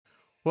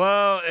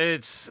Well,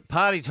 it's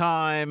party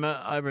time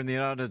over in the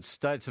United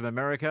States of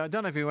America. I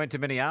don't know if you went to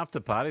many after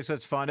parties.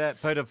 Let's find out.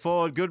 Peter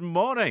Ford, good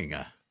morning.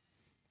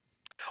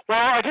 Well,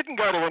 I didn't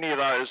go to any of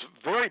those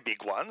very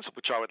big ones,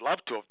 which I would love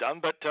to have done,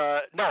 but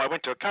no, I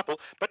went to a couple.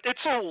 But it's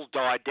all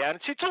died down.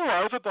 It's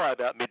all over by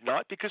about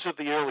midnight because of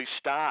the early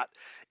start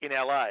in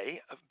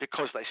LA.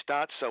 Because they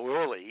start so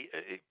early,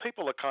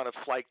 people are kind of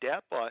flaked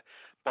out by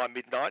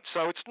midnight,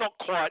 so it's not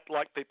quite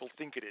like people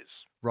think it is.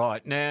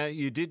 Right. Now,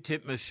 you did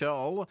tip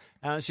Michelle.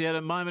 She had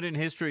a moment in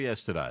history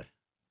yesterday.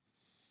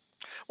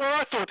 Well,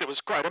 I thought it was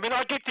great. I mean,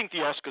 I did think the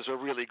Oscars were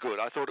really good.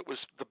 I thought it was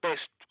the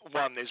best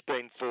one there's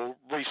been for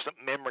recent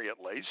memory, at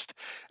least.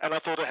 And I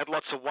thought it had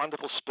lots of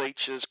wonderful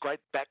speeches, great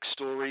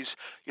backstories,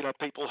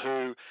 people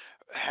who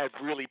have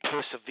really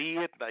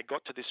persevered. They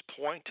got to this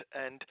point,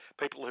 and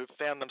people who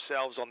found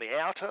themselves on the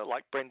outer,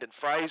 like Brendan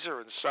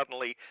Fraser, and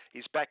suddenly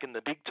he's back in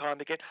the big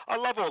time again. I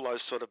love all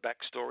those sort of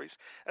backstories,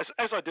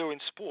 as I do in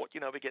sport.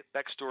 We get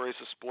backstories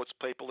of sports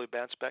people who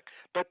bounce back.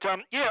 But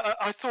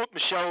I thought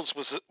Michelle's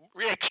was an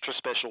extra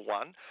special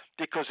one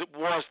because it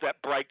was that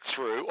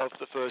breakthrough of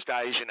the first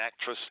Asian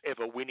actress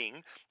ever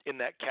winning in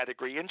that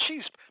category, and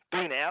she's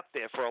been out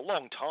there for a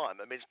long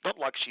time. I mean, it's not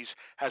like she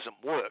hasn't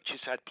worked.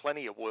 She's had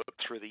plenty of work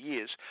through the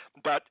years,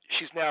 but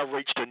she's now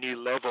reached a new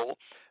level.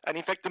 And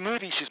in fact, the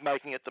movie she's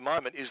making at the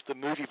moment is the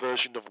movie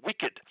version of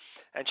Wicked,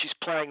 and she's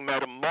playing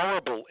Madame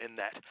Morrible in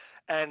that.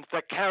 And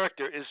the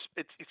character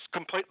it's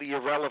completely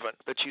irrelevant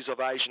that she's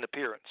of Asian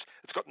appearance.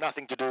 It's got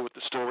nothing to do with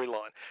the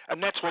storyline.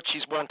 And that's what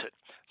she's wanted,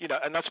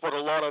 and that's what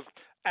a lot of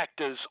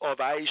actors of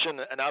Asian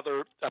and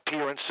other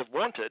appearance have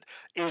wanted,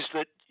 is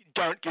that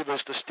don't give us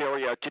the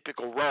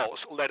stereotypical roles.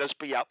 Let us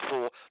be up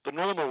for the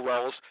normal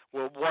roles.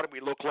 Well, what do we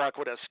look like?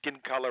 What our skin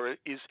colour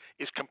is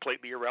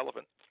completely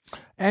irrelevant.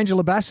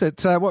 Angela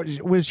Bassett, what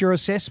was your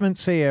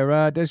assessments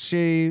here? Does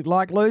she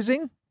like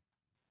losing?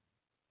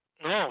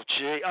 Oh,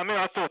 gee. I mean,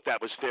 I thought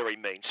that was very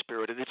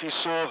mean-spirited. If you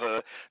saw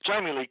her,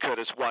 Jamie Lee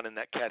Curtis won in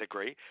that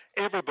category.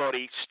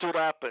 Everybody stood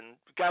up and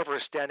gave her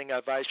a standing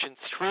ovation,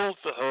 thrilled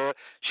for her.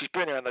 She's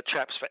been around the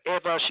traps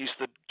forever. She's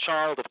the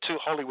child of two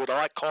Hollywood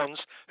icons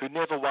who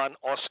never won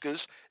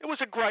Oscars. It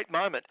was a great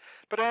moment.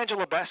 But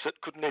Angela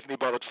Bassett couldn't even be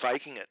bothered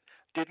faking it.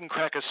 Didn't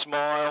crack a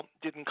smile,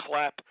 didn't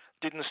clap,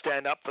 didn't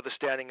stand up for the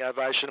standing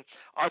ovation.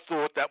 I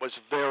thought that was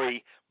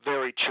very,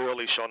 very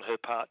churlish on her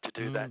part to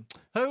do that.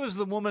 Who was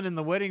the woman in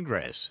the wedding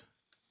dress?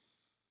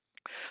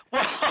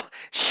 Well,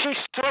 she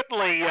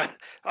certainly.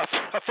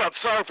 I felt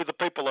sorry for the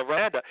people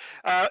around her.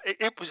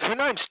 Her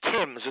name's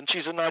Thames, and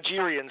she's a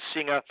Nigerian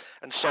singer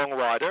and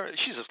songwriter.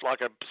 She's just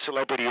like a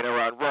celebrity in her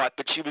own right,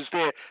 but she was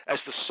there as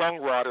the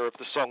songwriter of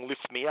the song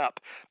 "Lift Me Up."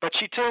 But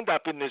she turned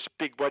up in this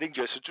big wedding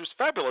dress, which was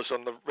fabulous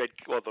on the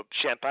the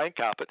champagne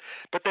carpet.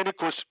 But then, of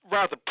course,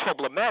 rather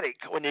problematic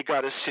when you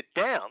go to sit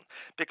down,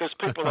 because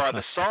people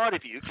either side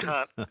of you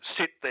can't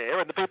sit there,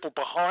 and the people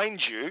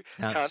behind you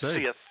can't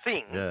see a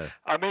thing. Yeah.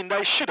 I mean,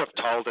 they should have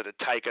told her to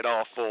take it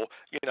off or,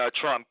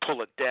 try and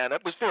pull it down.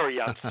 It was very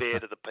unfair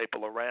to the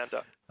people around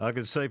her. I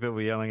could see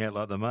people yelling out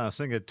like the Masked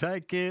Singer,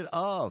 take it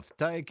off,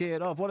 take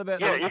it off. What about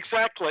that? Yeah,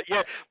 exactly.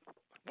 Yeah.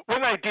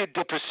 When they did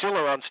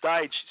Priscilla on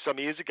stage some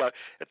years ago,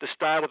 at the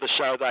start of the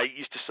show, they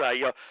used to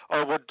say,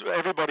 would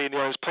everybody in the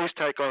audience please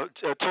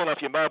turn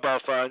off your mobile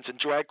phones, and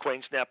drag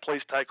queens now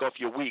please take off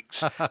your wigs,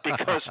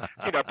 because,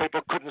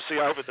 people couldn't see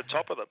over the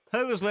top of them.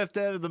 Who was left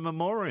out of the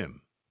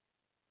memoriam?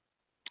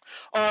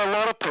 Oh, a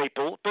lot of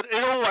people, but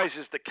it always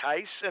is the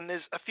case, and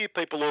there's a few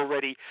people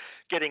already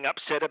getting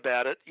upset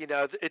about it.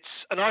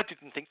 And I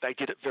didn't think they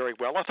did it very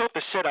well. I thought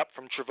the setup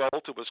from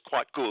Travolta was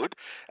quite good,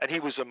 and he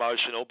was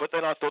emotional, but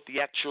then I thought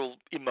the actual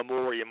in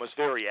memoriam was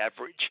very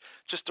average,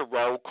 just a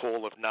roll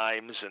call of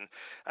names,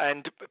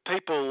 and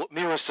people.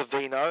 Mira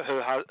Sorvino,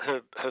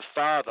 her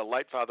father,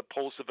 late father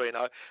Paul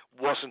Sorvino,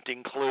 wasn't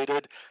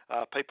included.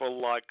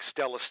 People like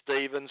Stella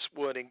Stevens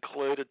weren't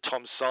included.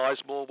 Tom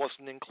Sizemore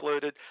wasn't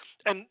included.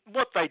 And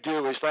what they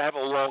do is they have a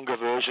longer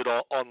version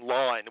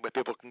online where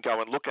people can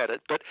go and look at it.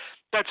 But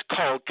that's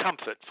cold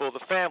comfort for the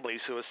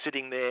families who are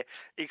sitting there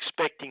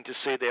expecting to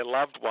see their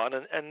loved one,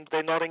 and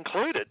they're not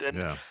included.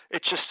 And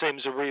It just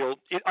seems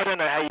I don't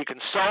know how you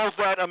can solve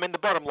that. I mean, the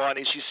bottom line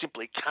is you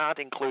simply can't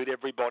include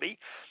everybody.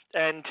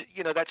 And,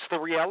 that's the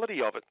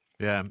reality of it.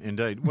 Yeah,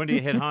 indeed. When do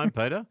you head home,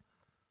 Peter?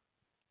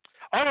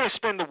 I'm going to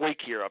spend the week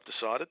here, I've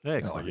decided.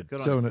 Excellent.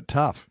 Good doing it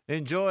tough.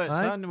 Enjoy it,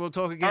 son. We'll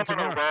talk again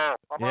tomorrow.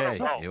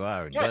 You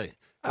are indeed.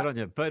 Good on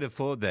you. Peter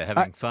Ford there,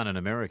 having fun in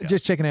America.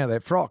 Just checking out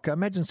that frock.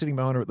 Imagine sitting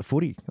behind her at the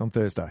footy on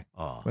Thursday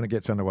when it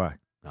gets underway.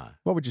 No.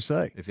 What would you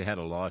say? If you had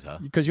a lighter.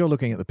 Because you're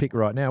looking at the pic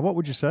right now. What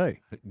would you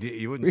say?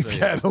 You wouldn't if see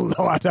you had a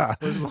lighter.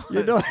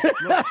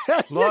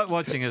 Light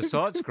watching a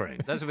sight screen.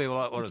 That's what people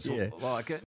like. What it's like.